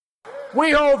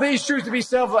We hold these truths to be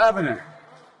self-evident.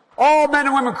 All men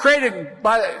and women created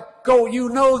by the you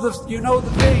know the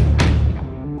thing.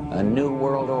 A new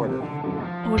world order.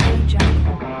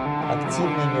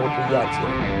 Активное мероприятие.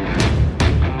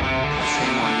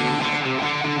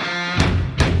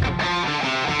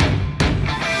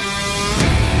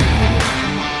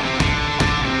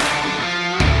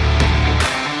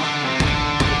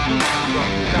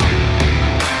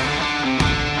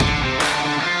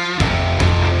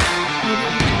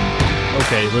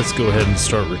 Okay, let's go ahead and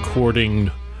start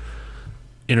recording.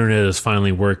 Internet is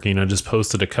finally working. I just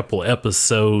posted a couple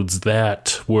episodes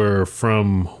that were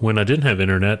from when I didn't have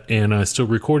internet, and I still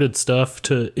recorded stuff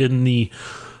in the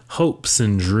hopes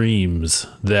and dreams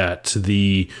that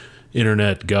the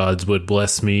internet gods would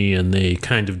bless me, and they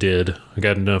kind of did. I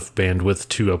got enough bandwidth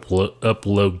to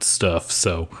upload stuff,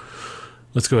 so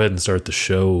let's go ahead and start the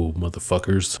show,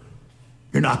 motherfuckers.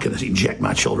 You're not going to inject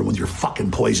my children with your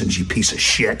fucking poisons, you piece of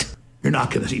shit. You're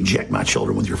not going to inject my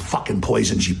children with your fucking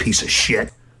poisons, you piece of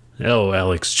shit. Oh,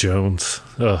 Alex Jones.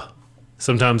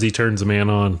 Sometimes he turns a man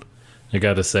on. I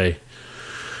gotta say.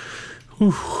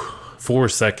 Whew. 4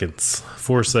 seconds.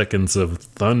 4 seconds of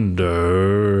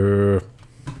thunder.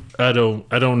 I don't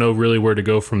know really where to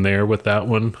go from there with that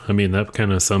one. I mean, that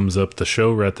kind of sums up the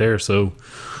show right there. So,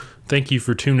 thank you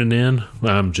for tuning in.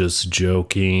 I'm just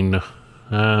joking.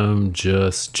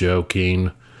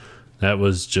 That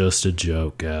was just a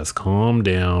joke, guys. Calm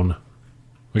down.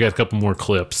 We got a couple more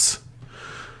clips.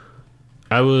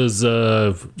 I was,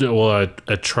 I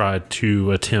tried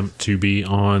to attempt to be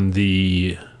on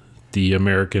the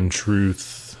American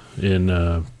Truth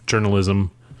in Journalism,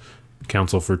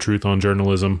 Council for Truth on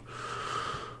Journalism.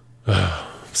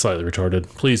 Slightly retarded.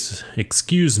 Please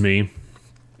excuse me.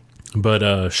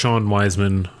 But Sean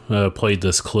Wiseman played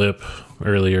this clip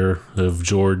earlier of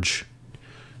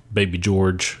Baby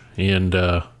George, and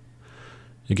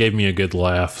it gave me a good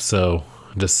laugh, so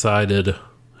I decided,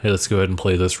 hey, let's go ahead and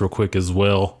play this real quick as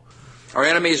well. Our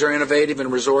enemies are innovative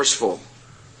and resourceful,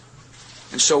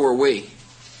 and so are we.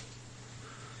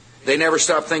 They never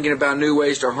stop thinking about new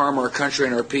ways to harm our country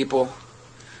and our people,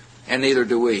 and neither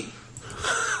do we.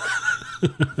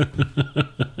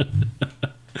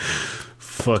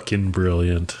 Fucking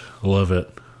brilliant. Love it.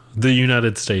 The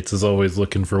United States is always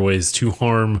looking for ways to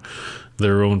harm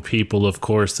their own people, of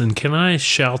course. And can I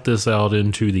shout this out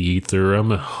into the ether?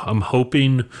 I'm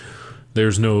hoping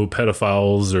there's no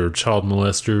pedophiles or child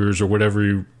molesters or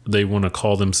whatever they want to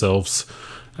call themselves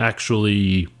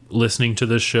actually listening to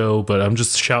this show, but I'm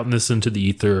just shouting this into the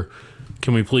ether.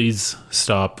 Can we please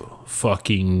stop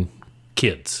fucking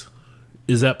kids?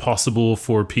 Is that possible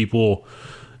for people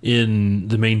in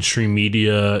the mainstream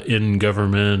media, in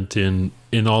government, in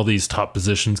all these top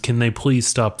positions? Can they please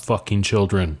stop fucking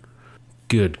children?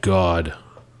 Good God.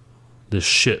 This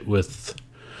shit with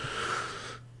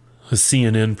a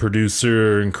CNN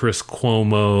producer and Chris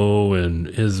Cuomo and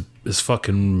his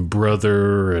fucking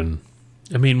brother, and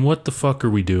I mean, what the fuck are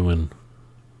we doing?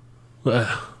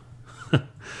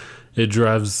 It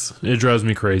drives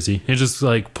me crazy. It just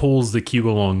like pulls the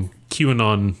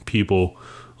QAnon people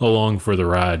along for the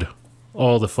ride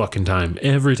all the fucking time.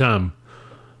 Every time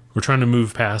we're trying to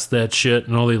move past that shit,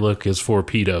 and all they look is for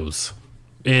pedos,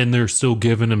 and they're still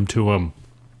giving them to them.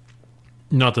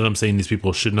 Not that I'm saying these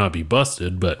people should not be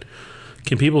busted, but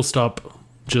can people stop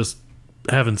just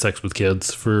having sex with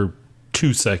kids for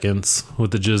 2 seconds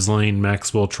with the Ghislaine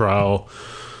Maxwell trial?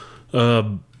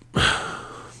 My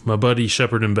buddy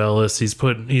Shepard and Bellis,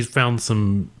 he's found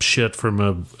some shit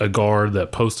from a guard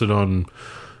that posted on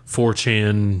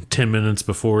 4chan 10 minutes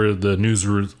before the news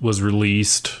was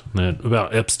released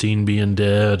about Epstein being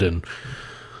dead, and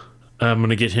I'm going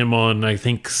to get him on, I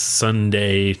think,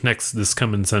 this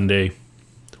coming Sunday,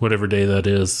 whatever day that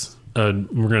is. We're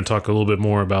going to talk a little bit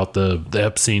more about the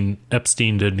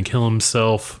Epstein didn't kill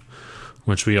himself,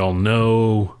 which we all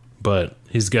know, but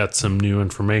he's got some new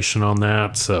information on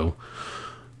that. So,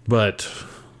 but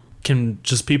can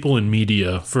just people in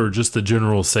media, for just the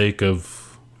general sake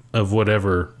of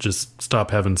whatever, just stop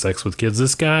having sex with kids?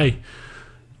 This guy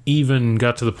even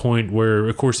got to the point where,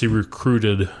 of course, he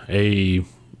recruited a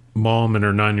mom and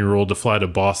her 9-year-old to fly to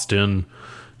Boston,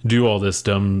 do all this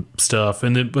dumb stuff,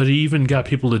 but he even got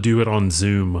people to do it on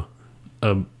Zoom.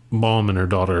 A mom and her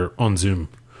daughter on Zoom.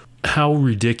 How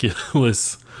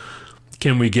ridiculous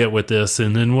can we get with this?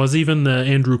 And then was even the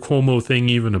Andrew Cuomo thing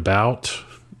even about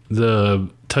the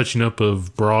touching up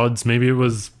of broads? Maybe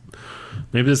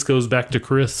this goes back to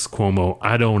Chris Cuomo.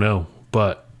 I don't know,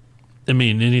 but I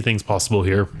mean, anything's possible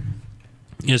here.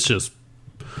 It's just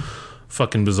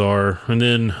fucking bizarre. And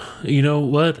then, you know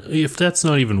what? If that's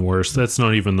not even worse, that's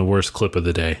not even the worst clip of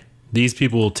the day. These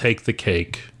people will take the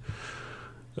cake.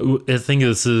 I think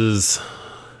this is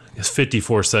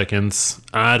 54 seconds.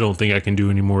 I don't think I can do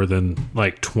any more than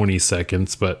like 20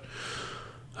 seconds, but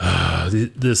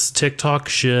this TikTok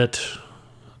shit,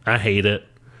 I hate it.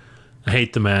 I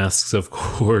hate the masks, of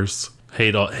course.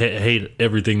 Hate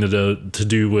everything to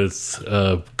do with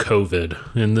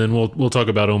COVID. And then we'll talk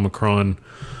about Omicron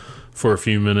for a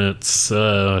few minutes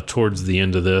towards the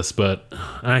end of this, but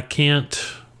I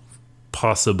can't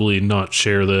possibly not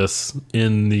share this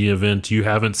in the event you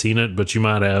haven't seen it, but you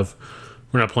might have.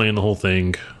 We're not playing the whole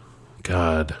thing.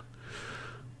 God.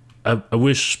 I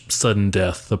wish sudden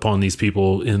death upon these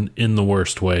people in the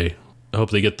worst way. I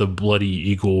hope they get the bloody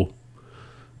eagle,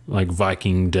 like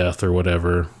Viking death or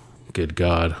whatever. Good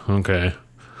God. Okay.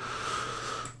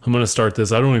 I'm going to start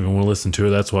this. I don't even want to listen to it.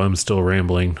 That's why I'm still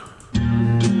rambling.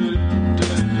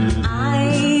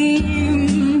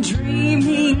 I'm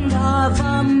dreaming of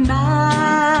a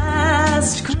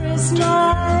masked Christmas.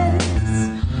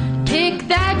 Pick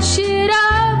that shit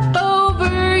up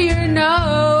over your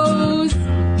nose.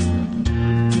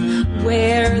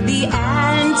 Where the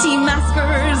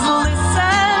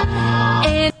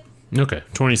anti-maskers listen. Okay,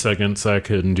 20 seconds. I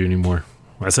couldn't do any more.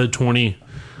 I said 20.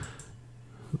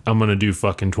 I'm going to do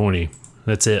fucking 20.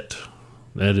 That's it.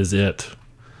 That is it.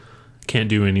 Can't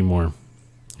do any more.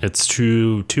 It's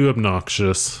too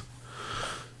obnoxious.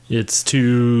 It's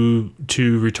too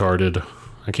retarded.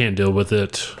 I can't deal with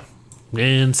it.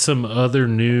 And some other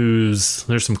news.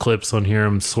 There's some clips on here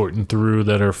I'm sorting through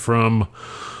that are from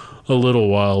a little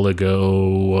while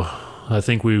ago. I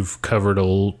think we've covered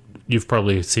you've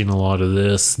probably seen a lot of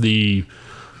this. The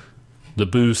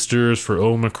boosters for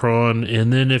Omicron.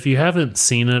 And then if you haven't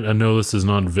seen it, I know this is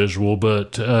not visual,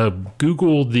 but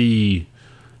Google the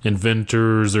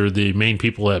inventors or the main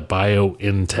people at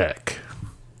BioNTech.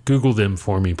 Google them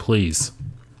for me, please.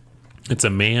 It's a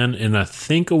man and I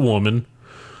think a woman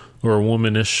or a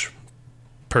womanish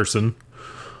person,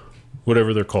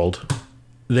 whatever they're called.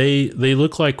 They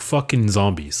look like fucking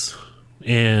zombies.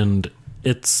 And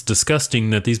it's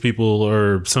disgusting that these people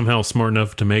are somehow smart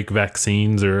enough to make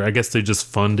vaccines, or I guess they just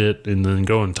fund it and then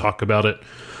go and talk about it.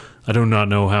 I do not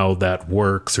know how that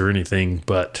works or anything,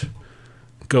 but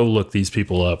go look these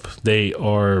people up.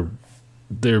 They're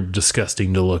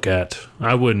disgusting to look at.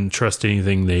 I wouldn't trust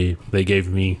anything they gave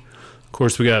me. Of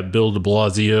course, we got Bill de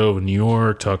Blasio in New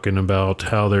York talking about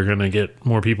how they're going to get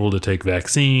more people to take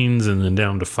vaccines, and then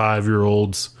down to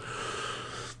 5-year-olds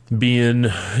being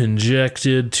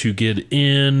injected to get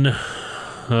in.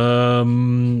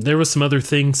 There was some other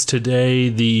things today.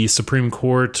 The Supreme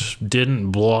Court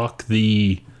didn't block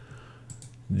they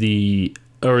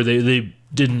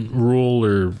didn't rule,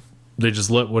 or they just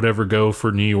let whatever go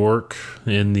for New York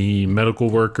and the medical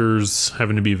workers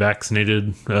having to be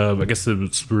vaccinated. I guess it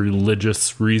was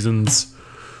religious reasons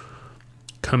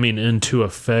coming into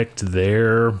effect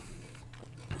there.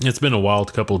 It's been a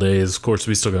wild couple days. Of course,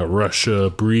 we still got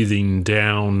Russia breathing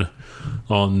down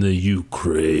on the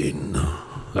Ukraine.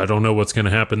 I don't know what's going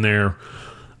to happen there.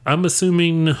 I'm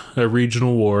assuming a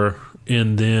regional war,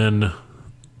 and then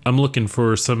I'm looking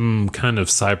for some kind of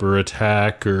cyber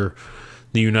attack, or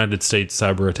the United States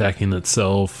cyber attacking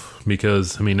itself,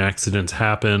 because, I mean, accidents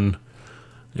happen,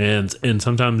 and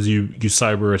sometimes you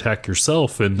cyber attack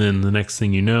yourself, and then the next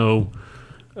thing you know,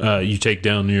 you take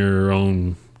down your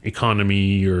own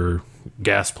economy or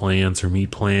gas plants or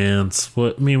meat plants,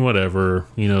 whatever,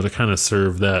 to kind of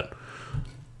serve that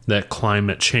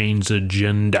climate change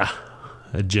agenda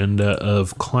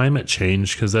of climate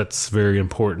change, because that's very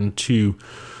important to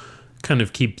kind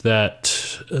of keep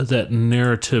that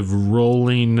narrative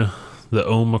rolling. The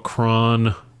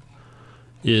Omicron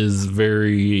is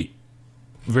very,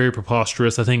 very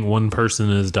preposterous. I think one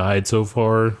person has died so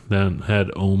far that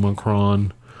had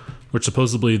Omicron, which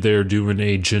supposedly they're doing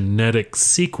a genetic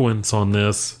sequence on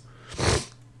this,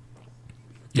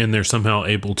 and they're somehow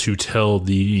able to tell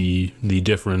the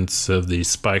difference of the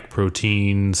spike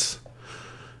proteins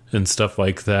and stuff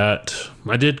like that.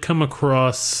 I did come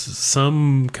across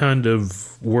some kind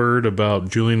of word about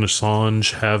Julian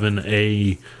Assange having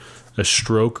a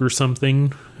stroke or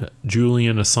something.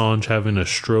 Julian Assange having a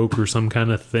stroke or some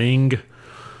kind of thing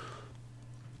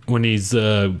when he's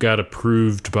got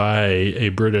approved by a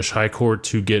British High Court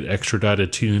to get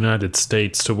extradited to the United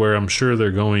States, to where I'm sure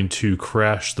they're going to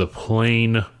crash the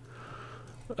plane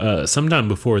sometime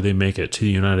before they make it to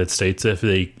the United States, if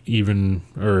they even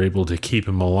are able to keep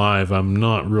him alive. I'm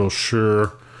not real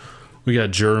sure. We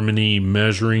got Germany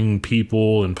measuring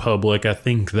people in public. I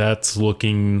think that's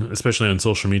looking, especially on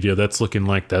social media, that's looking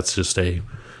like that's just a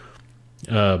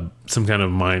some kind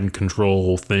of mind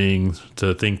control thing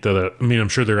to think that, I mean, I'm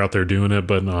sure they're out there doing it,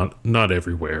 but not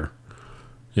everywhere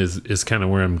is kind of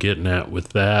where I'm getting at with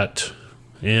that.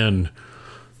 And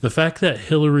the fact that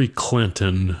Hillary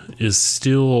Clinton is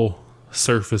still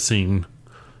surfacing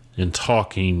and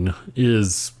talking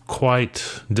is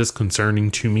quite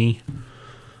disconcerting to me.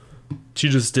 She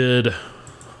just did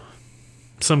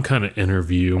some kind of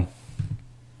interview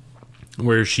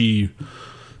where she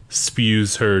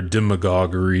spews her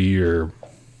demagoguery, or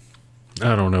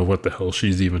I don't know what the hell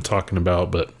she's even talking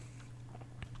about, but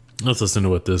let's listen to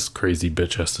what this crazy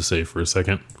bitch has to say for a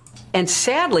second. And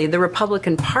sadly, the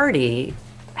Republican Party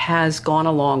has gone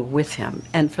along with him.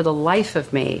 And for the life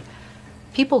of me,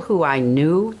 people who I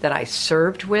knew, that I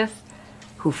served with,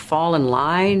 who fall in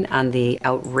line on the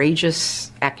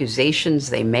outrageous accusations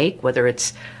they make, whether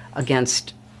it's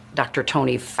against Dr.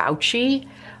 Tony Fauci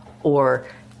or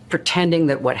pretending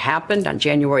that what happened on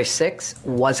January 6th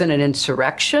wasn't an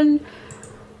insurrection.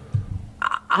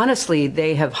 Honestly,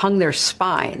 they have hung their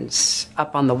spines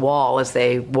up on the wall as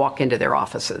they walk into their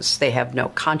offices. They have no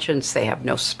conscience. They have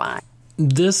no spine.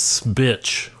 This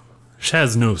bitch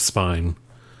has no spine.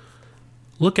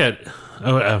 Look at...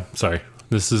 sorry.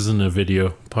 This isn't a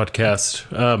video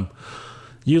podcast.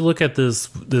 You look at this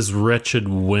wretched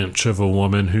wench of a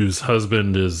woman whose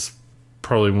husband is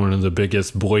probably one of the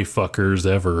biggest boy fuckers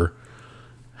ever,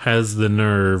 has the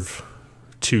nerve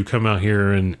to come out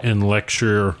here and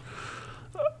lecture.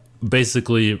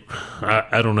 Basically,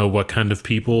 I don't know what kind of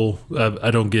people.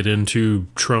 I don't get into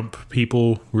Trump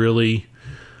people, really.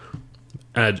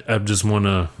 I just want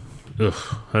to... I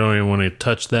don't even want to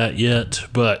touch that yet,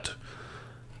 but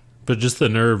just the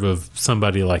nerve of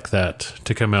somebody like that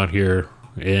to come out here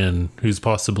and who's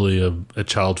possibly a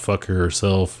child fucker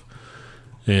herself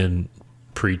and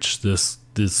preach this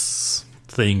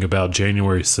thing about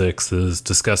January 6th is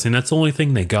disgusting. That's the only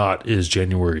thing they got is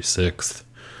January 6th.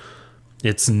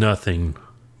 It's nothing.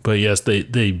 But yes,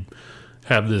 they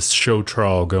have this show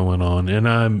trial going on, and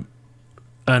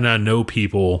I know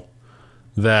people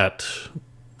that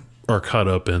are caught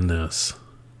up in this,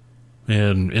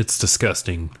 and it's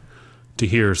disgusting to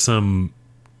hear some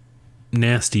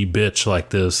nasty bitch like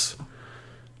this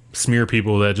smear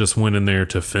people that just went in there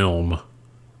to film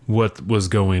what was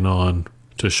going on,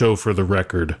 to show for the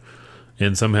record,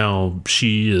 and somehow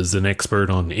she is an expert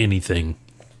on anything.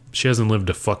 She hasn't lived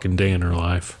a fucking day in her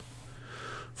life,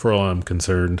 for all I'm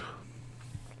concerned.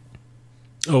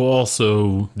 Oh,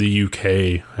 also, the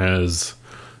UK has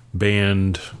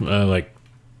banned like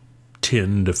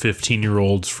 10 to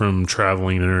 15-year-olds from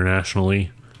traveling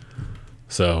internationally.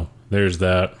 So, there's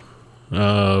that.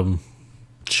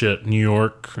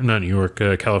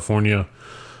 California,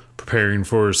 preparing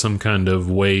for some kind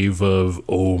of wave of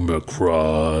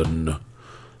Omicron,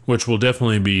 which will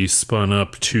definitely be spun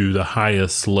up to the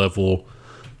highest level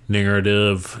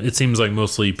narrative. It seems like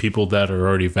mostly people that are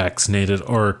already vaccinated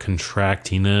are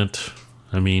contracting it.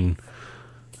 I mean,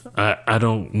 I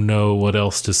don't know what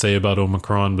else to say about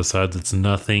Omicron besides it's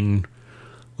nothing.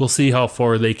 We'll see how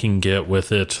far they can get with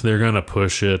it. They're going to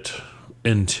push it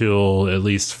until at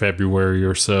least February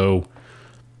or so.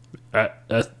 I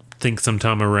think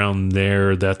sometime around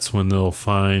there, that's when they'll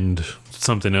find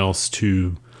something else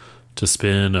to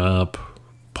spin up.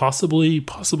 Possibly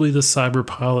the cyber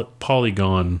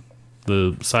polygon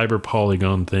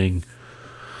thing,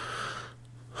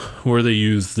 where they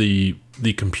use the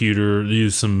computer,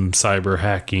 use some cyber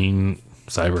hacking,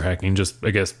 just, I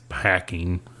guess,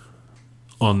 hacking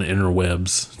on the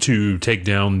interwebs to take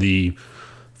down the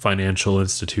financial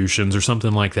institutions or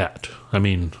something like that. I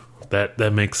mean,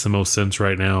 that makes the most sense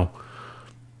right now.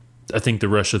 I think the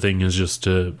Russia thing is just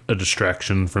a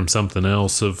distraction from something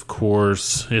else, of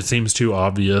course. It seems too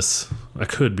obvious. I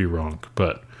could be wrong,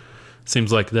 but it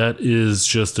seems like that is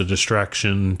just a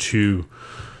distraction to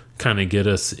kind of get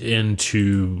us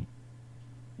into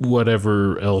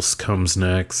whatever else comes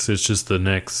next. It's just the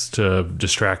next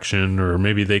distraction, or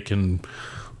maybe they can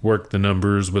work the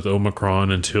numbers with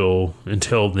Omicron until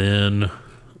then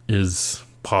is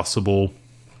possible.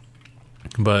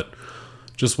 But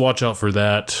just watch out for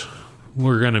that.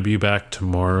 We're going to be back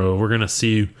tomorrow. We're going to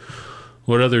see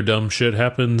what other dumb shit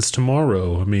happens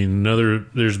tomorrow. I mean,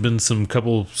 there's been some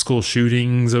couple school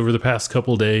shootings over the past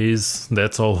couple days.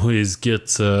 That's always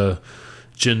gets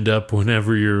ginned up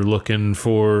whenever you're looking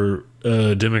for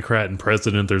a Democrat and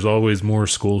president. There's always more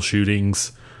school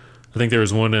shootings. I think there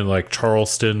was one in like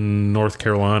Charleston, North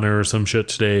Carolina or some shit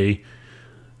today.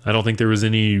 I don't think there was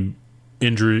any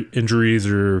injuries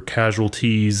or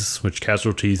casualties, which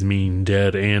casualties mean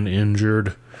dead and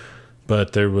injured,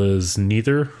 but there was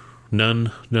none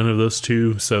of those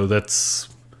two. So that's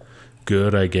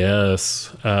good, I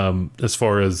guess. As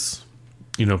far as,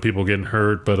 you know, people getting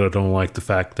hurt, but I don't like the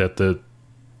fact that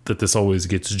that this always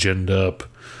gets ginned up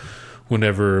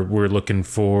whenever we're looking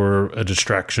for a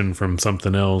distraction from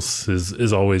something else.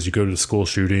 Is always you go to school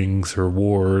shootings or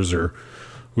wars, or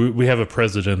we have a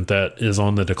president that is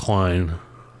on the decline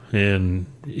and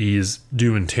he's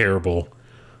doing terrible.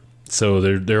 So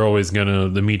they're always gonna,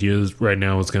 the media right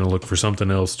now is gonna look for something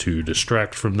else to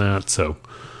distract from that. So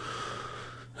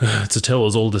it's a tale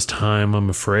as old as time, I'm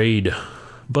afraid.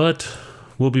 But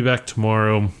we'll be back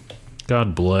tomorrow.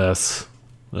 God bless.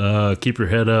 Keep your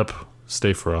head up.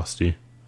 Stay frosty.